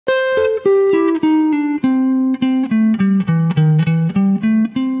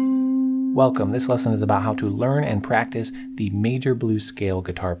Welcome. This lesson is about how to learn and practice the major blues scale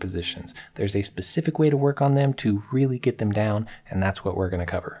guitar positions. There's a specific way to work on them to really get them down, and that's what we're going to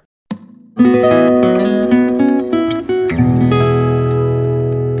cover.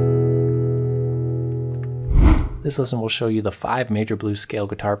 This lesson will show you the 5 major blues scale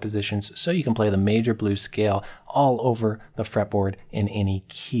guitar positions so you can play the major blues scale all over the fretboard in any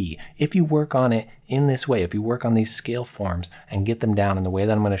key. If you work on it in this way, if you work on these scale forms and get them down in the way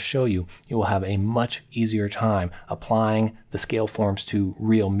that I'm going to show you, you will have a much easier time applying the scale forms to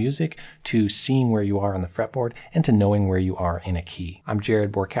real music, to seeing where you are on the fretboard, and to knowing where you are in a key. I'm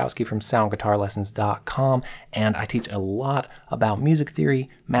Jared Borkowski from soundguitarlessons.com, and I teach a lot about music theory,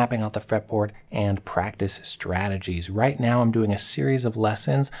 mapping out the fretboard, and practice strategies. Right now I'm doing a series of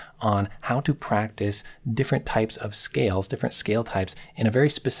lessons on how to practice different types of scales, different scale types, in a very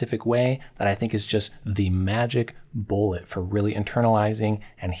specific way that I think is just the magic bullet for really internalizing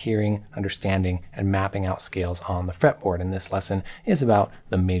and hearing, understanding, and mapping out scales on the fretboard. And this lesson is about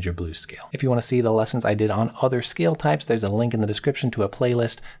the major blues scale. If you want to see the lessons I did on other scale types, there's a link in the description to a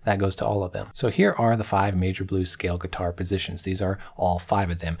playlist that goes to all of them. So here are the 5 major blues scale guitar positions. These are all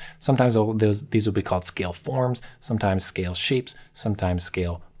 5 of them. Sometimes these will be called scale forms, sometimes scale shapes, sometimes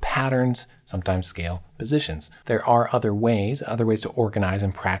scale patterns, sometimes scale positions. There are other ways to organize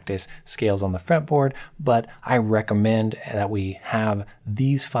and practice scales on the fretboard, but I recommend that we have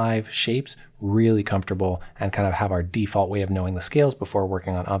these 5 shapes really comfortable and kind of have our default way of knowing the scales before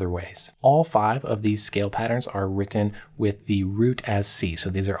working on other ways. All 5 of these scale patterns are written with the root as C.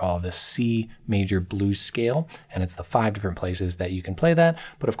 So these are all the C major blues scale, and it's the 5 different places that you can play that.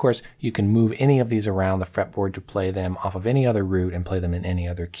 But of course, you can move any of these around the fretboard to play them off of any other root and play them in any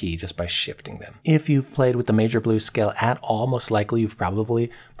other key just by shifting them. If you've played with the major blues scale at all, most likely you've probably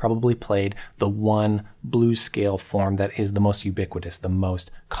played the one blues scale form that is the most ubiquitous, the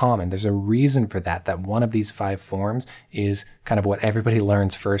most common. There's a reason for that, that one of these 5 forms is kind of what everybody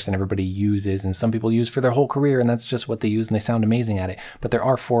learns first and everybody uses, and some people use for their whole career, and that's just what they use and they sound amazing at it. But there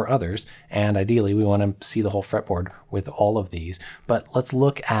are 4 others, and ideally we want to see the whole fretboard with all of these. But let's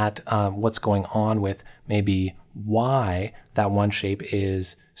look at what's going on with maybe why that one shape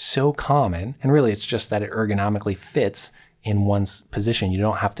is so common, and really it's just that it ergonomically fits in one's position. You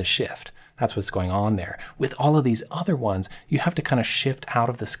don't have to shift. That's what's going on there. With all of these other ones, you have to kind of shift out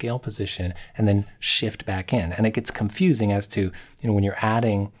of the scale position and then shift back in. And it gets confusing as to, when you're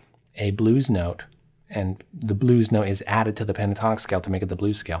adding a blues note, and the blues note is added to the pentatonic scale to make it the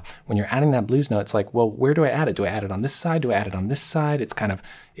blues scale. When you're adding that blues note, it's like, well, where do I add it? Do I add it on this side? Do I add it on this side?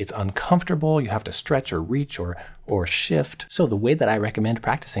 It's uncomfortable. You have to stretch or reach or shift. So the way that I recommend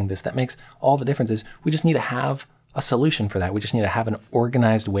practicing this, that makes all the difference, is we just need to have a solution for that. We just need to have an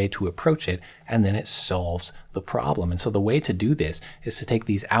organized way to approach it, and then it solves the problem. And so the way to do this is to take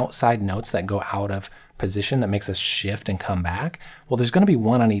these outside notes that go out of position that makes us shift and come back. Well, there's going to be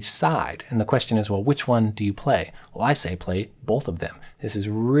one on each side. And the question is, well, which one do you play? Well, I say play both of them. This is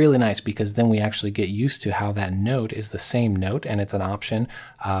really nice because then we actually get used to how that note is the same note, and it's an option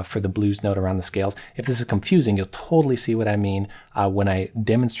for the blues note around the scales. If this is confusing, you'll totally see what I mean when I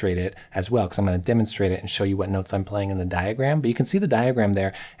demonstrate it as well, because I'm going to demonstrate it and show you what notes I'm playing in the diagram. But you can see the diagram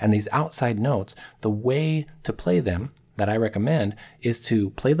there, and these outside notes, the way to play them that I recommend is to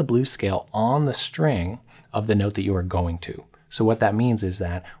play the blues scale on the string of the note that you are going to. So what that means is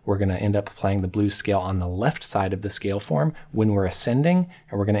that we're going to end up playing the blues scale on the left side of the scale form when we're ascending,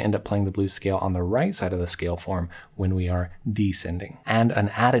 and we're going to end up playing the blues scale on the right side of the scale form when we are descending. And an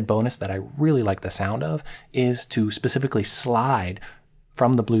added bonus that I really like the sound of is to specifically slide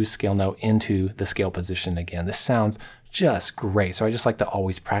from the blues scale note into the scale position again. This sounds just great. So I just like to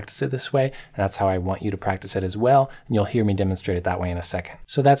always practice it this way, and that's how I want you to practice it as well, and you'll hear me demonstrate it that way in a second.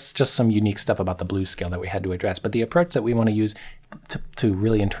 So that's just some unique stuff about the blues scale that we had to address. But the approach that we want to use to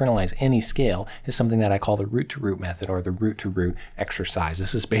really internalize any scale is something that I call the root-to-root method, or the root-to-root exercise.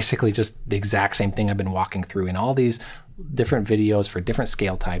 This is basically just the exact same thing I've been walking through in all these different videos for different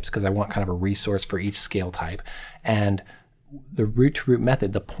scale types, because I want kind of a resource for each scale type. And the root-to-root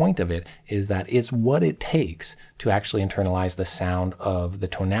method, the point of it is that it's what it takes to actually internalize the sound of the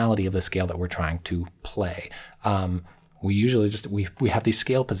tonality of the scale that we're trying to play. We usually we have these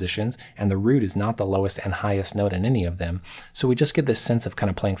scale positions, and the root is not the lowest and highest note in any of them. So we just get this sense of kind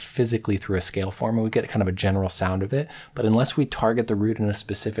of playing physically through a scale form, and we get kind of a general sound of it. But unless we target the root in a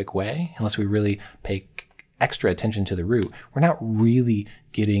specific way, unless we really pay extra attention to the root, we're not really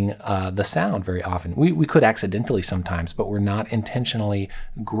getting the sound very often. We could accidentally sometimes, but we're not intentionally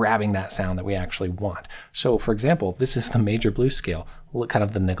grabbing that sound that we actually want. So for example, this is the major blues scale, kind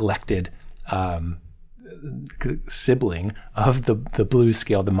of the neglected sibling of the blues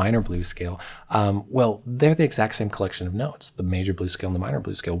scale, the minor blues scale, well, they're the exact same collection of notes, the major blues scale and the minor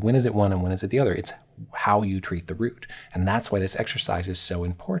blues scale. When is it one and when is it the other? It's how you treat the root. And that's why this exercise is so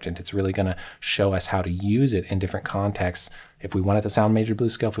important. It's really going to show us how to use it in different contexts. If we want it to sound major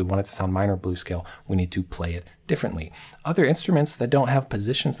blues scale, if we want it to sound minor blues scale, we need to play it differently. Other instruments that don't have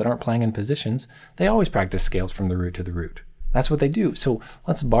positions, that aren't playing in positions, they always practice scales from the root to the root. That's what they do. So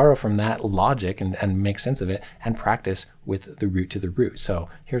let's borrow from that logic and make sense of it and practice with the root to the root. So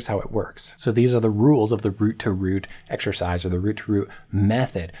here's how it works. So these are the rules of the root to root exercise, or the root to root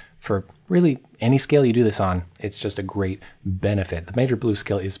method. For really any scale you do this on, it's just a great benefit. The major blues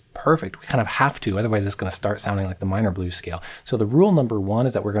scale is perfect. We kind of have to, otherwise it's going to start sounding like the minor blues scale. So the rule number 1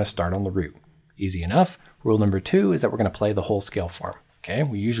 is that we're going to start on the root. Easy enough. Rule number 2 is that we're going to play the whole scale form. Okay,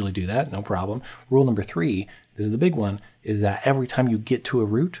 we usually do that, no problem. Rule number 3, this is the big one, is that every time you get to a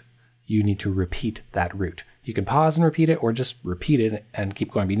root, you need to repeat that root. You can pause and repeat it, or just repeat it and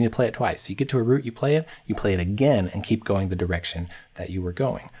keep going, but you need to play it twice. So you get to a root, you play it again, and keep going the direction that you were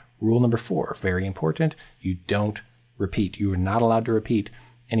going. Rule number 4, very important, you don't repeat. You are not allowed to repeat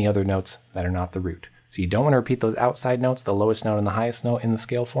any other notes that are not the root. So you don't want to repeat those outside notes, the lowest note and the highest note in the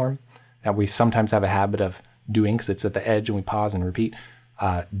scale form, that we sometimes have a habit of doing because it's at the edge and we pause and repeat.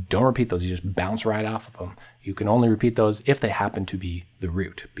 Don't repeat those. You just bounce right off of them. You can only repeat those if they happen to be the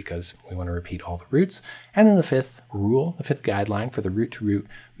root, because we want to repeat all the roots. And then the 5th rule, the 5th guideline for the root to root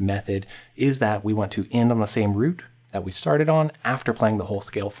method is that we want to end on the same root that we started on after playing the whole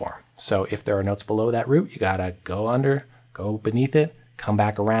scale form. So if there are notes below that root, you gotta go under, go beneath it, come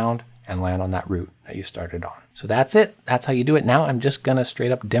back around, and land on that root that you started on. So that's it. That's how you do it. Now I'm just gonna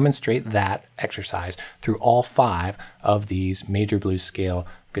straight up demonstrate that exercise through all 5 of these major blues scale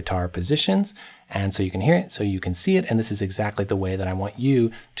guitar positions. And so you can hear it, so you can see it, and this is exactly the way that I want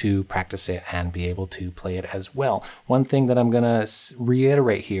you to practice it and be able to play it as well. One thing that I'm gonna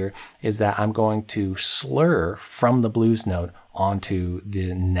reiterate here is that I'm going to slur from the blues note onto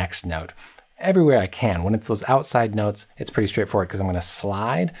the next note everywhere I can. When it's those outside notes, it's pretty straightforward because I'm going to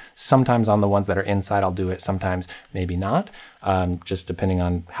slide. Sometimes on the ones that are inside, I'll do it. Sometimes maybe not, just depending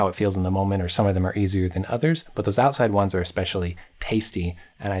on how it feels in the moment, or some of them are easier than others. But those outside ones are especially tasty,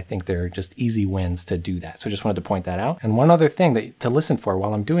 and I think they're just easy wins to do that. So I just wanted to point that out. And one other thing to listen for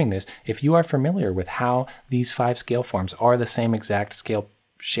while I'm doing this, if you are familiar with how these 5 scale forms are the same exact scale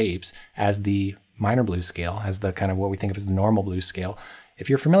shapes as the minor blues scale, as the kind of what we think of as the normal blues scale, if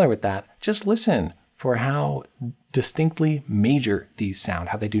you're familiar with that, just listen for how distinctly major these sound,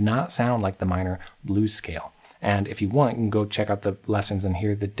 how they do not sound like the minor blues scale. And if you want, you can go check out the lessons and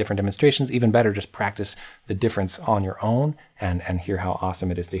hear the different demonstrations. Even better, just practice the difference on your own and hear how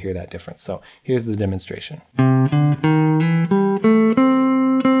awesome it is to hear that difference. So here's the demonstration.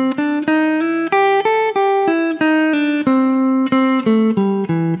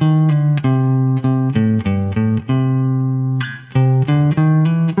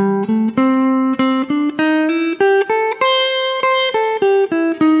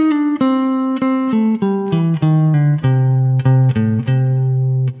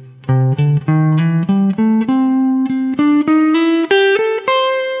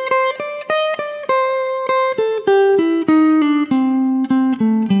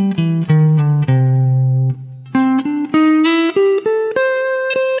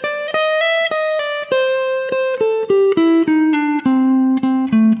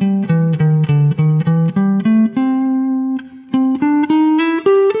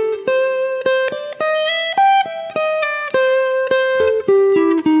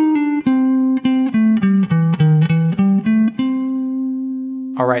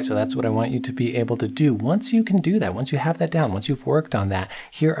 All right, so that's what I want you to be able to do. Once you can do that, once you have that down, once you've worked on that,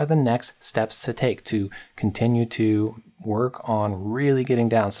 here are the next steps to take to continue to work on really getting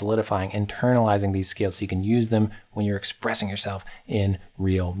down, solidifying, internalizing these scales so you can use them when you're expressing yourself in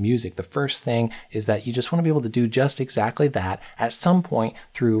real music. The first thing is that you just want to be able to do just exactly that at some point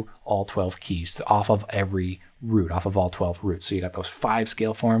through all 12 keys, off of every root, off of all 12 roots. So you got those 5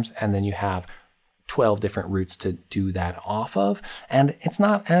 scale forms, and then you have 12 different roots to do that off of. And it's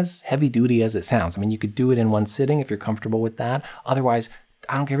not as heavy duty as it sounds. I mean, you could do it in one sitting if you're comfortable with that. Otherwise,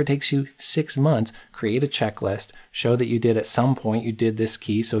 I don't care if it takes you 6 months, create a checklist, show that you did at some point, you did this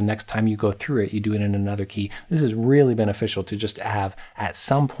key. So next time you go through it, you do it in another key. This is really beneficial to just have at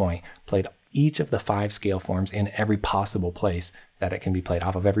some point played each of the 5 scale forms in every possible place that it can be played,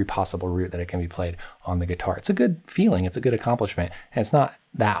 off of every possible root that it can be played on the guitar. It's a good feeling. It's a good accomplishment. And it's not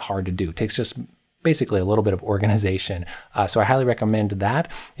that hard to do. It takes just basically a little bit of organization. So I highly recommend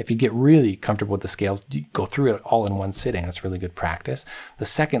that. If you get really comfortable with the scales, you go through it all in one sitting. That's really good practice. The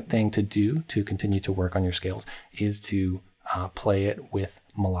second thing to do to continue to work on your scales is to play it with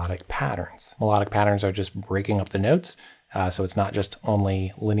melodic patterns. Melodic patterns are just breaking up the notes. So it's not just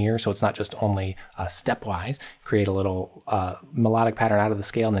only linear, so it's not just only stepwise. Create a little melodic pattern out of the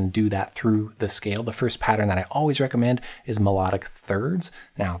scale and then do that through the scale. The first pattern that I always recommend is melodic thirds.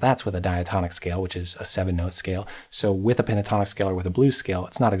 Now that's with a diatonic scale, which is a 7-note scale. So with a pentatonic scale or with a blues scale,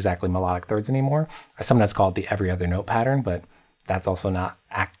 it's not exactly melodic thirds anymore. I sometimes call it the every other note pattern, but that's also not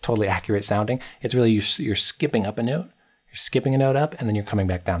totally accurate sounding. It's really you're skipping up a note, you're skipping a note up, and then you're coming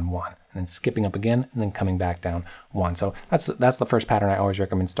back down one. And then skipping up again, and then coming back down one. So that's the first pattern I always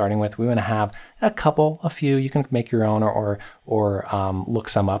recommend starting with. We want to have a few. You can make your own or look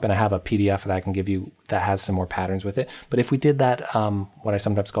some up, and I have a PDF that I can give you that has some more patterns with it. But if we did that, what I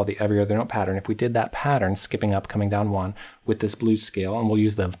sometimes call the every other note pattern, if we did that pattern, skipping up, coming down one, with this blues scale, and we'll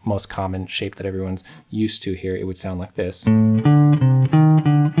use the most common shape that everyone's used to here, it would sound like this.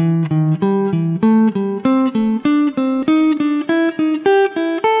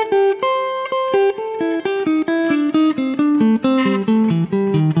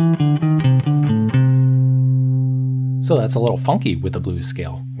 So that's a little funky with the blues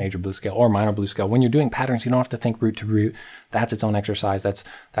scale, major blues scale or minor blues scale. When you're doing patterns, you don't have to think root to root. That's its own exercise.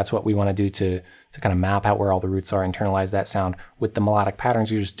 That's what we want to do to kind of map out where all the roots are, internalize that sound. With the melodic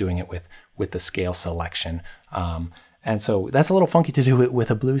patterns, you're just doing it with the scale selection. And so that's a little funky to do it with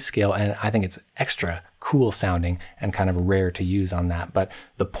a blues scale, and I think it's extra cool sounding and kind of rare to use on that. But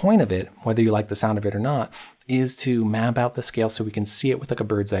the point of it, whether you like the sound of it or not, is to map out the scale so we can see it with like a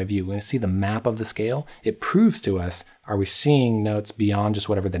bird's eye view. When we see the map of the scale, it proves to us, are we seeing notes beyond just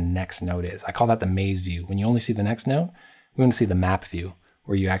whatever the next note is? I call that the maze view. When you only see the next note, we want to see the map view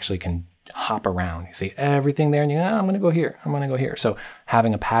where you actually can hop around. You see everything there and you go, I'm going to go here. I'm going to go here. So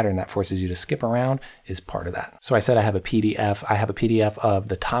having a pattern that forces you to skip around is part of that. So I said I have a PDF. I have a PDF of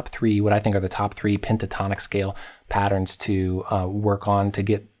the top 3, what I think are the top 3 pentatonic scale patterns to work on to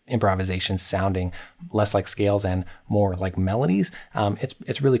get improvisation sounding less like scales and more like melodies.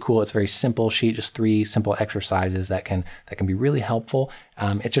 It's really cool. It's a very simple sheet, just 3 simple exercises that can be really helpful.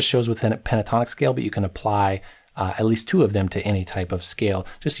 It just shows within a pentatonic scale, but you can apply at least 2 of them to any type of scale.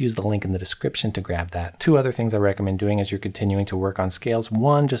 Just use the link in the description to grab that. 2 other things I recommend doing as you're continuing to work on scales.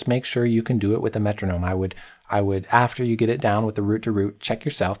 1, just make sure you can do it with a metronome. I would, after you get it down with the root to root, check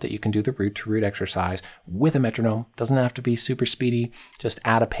yourself that you can do the root to root exercise with a metronome. Doesn't have to be super speedy, just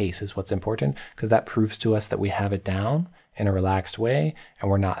add a pace is what's important, because that proves to us that we have it down in a relaxed way and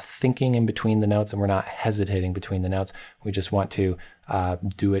we're not thinking in between the notes and we're not hesitating between the notes. We just want to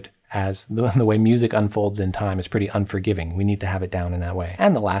do it as the way music unfolds in time is pretty unforgiving. We need to have it down in that way.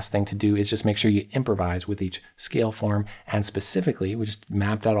 And the last thing to do is just make sure you improvise with each scale form. And specifically, we just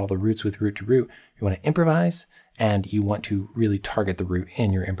mapped out all the roots with root to root. You want to improvise and you want to really target the root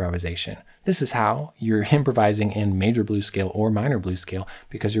in your improvisation. This is how you're improvising in major blues scale or minor blues scale,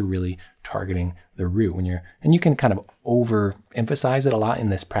 because you're really targeting the root and you can kind of overemphasize it a lot in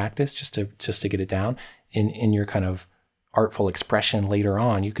this practice just to get it down in your kind of artful expression later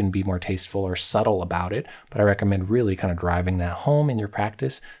on. You can be more tasteful or subtle about it, but I recommend really kind of driving that home in your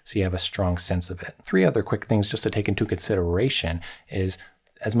practice so you have a strong sense of it. 3 other quick things just to take into consideration is,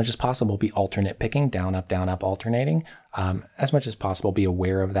 as much as possible, be alternate picking, down, up, alternating. As much as possible, be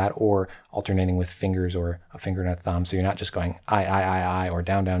aware of that, or alternating with fingers or a finger and a thumb. So you're not just going I, or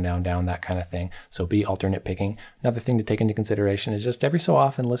down, that kind of thing. So be alternate picking. Another thing to take into consideration is just every so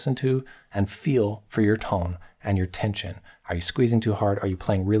often listen to and feel for your tone and your tension. Are you squeezing too hard? Are you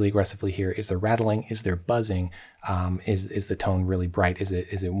playing really aggressively here? Is there rattling? Is there buzzing? Is the tone really bright? Is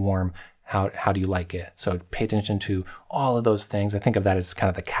it warm? How do you like it? So pay attention to all of those things. I think of that as kind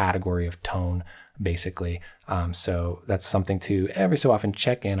of the category of tone, basically. So that's something to every so often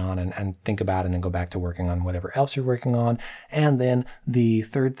check in on and think about, and then go back to working on whatever else you're working on. And then the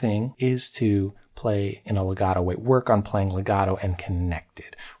third thing is to play in a legato way. Work on playing legato and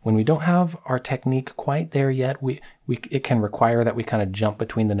connected. When we don't have our technique quite there yet, it can require that we kind of jump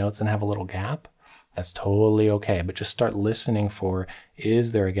between the notes and have a little gap. That's totally okay, but just start listening for,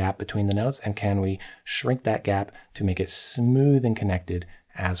 is there a gap between the notes, and can we shrink that gap to make it smooth and connected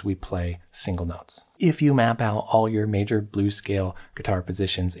as we play single notes. If you map out all your major blues scale guitar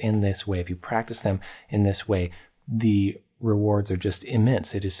positions in this way, if you practice them in this way, the rewards are just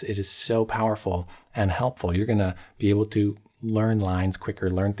immense. It is so powerful and helpful. You're going to be able to learn lines quicker,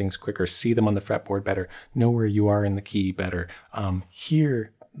 learn things quicker, see them on the fretboard better, know where you are in the key better,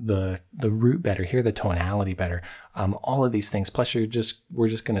 hear the root better, hear the tonality better, all of these things. Plus we're just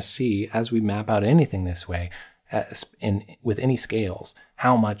going to see as we map out anything this way, with any scales,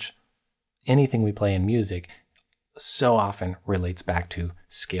 how much anything we play in music so often relates back to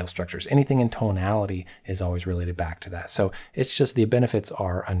scale structures. Anything in tonality is always related back to that. So it's just, the benefits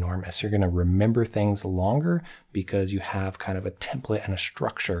are enormous. You're going to remember things longer because you have kind of a template and a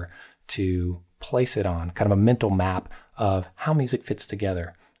structure to place it on, kind of a mental map of how music fits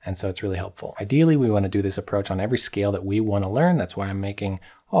together. And so it's really helpful. Ideally, we want to do this approach on every scale that we want to learn. That's why I'm making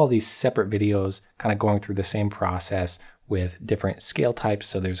all these separate videos, kind of going through the same process with different scale types.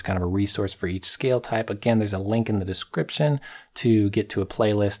 So there's kind of a resource for each scale type. Again, there's a link in the description to get to a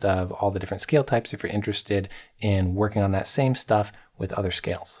playlist of all the different scale types if you're interested in working on that same stuff with other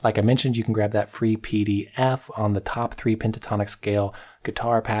scales. Like I mentioned, you can grab that free PDF on the top 3 pentatonic scale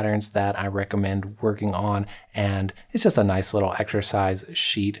guitar patterns that I recommend working on. And it's just a nice little exercise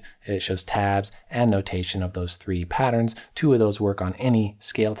sheet. It shows tabs and notation of those 3 patterns. 2 of those work on any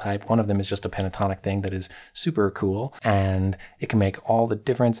scale type. One of them is just a pentatonic thing that is super cool. And it can make all the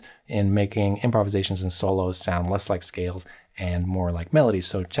difference in making improvisations and solos sound less like scales and more like melodies.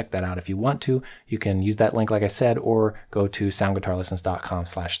 So check that out if you want to. You can use that link, like I said, or go to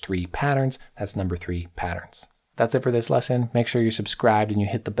soundguitarlessons.com/3patterns. That's number 3 patterns. That's it for this lesson. Make sure you're subscribed and you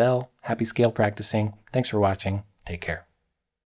hit the bell. Happy scale practicing. Thanks for watching. Take care.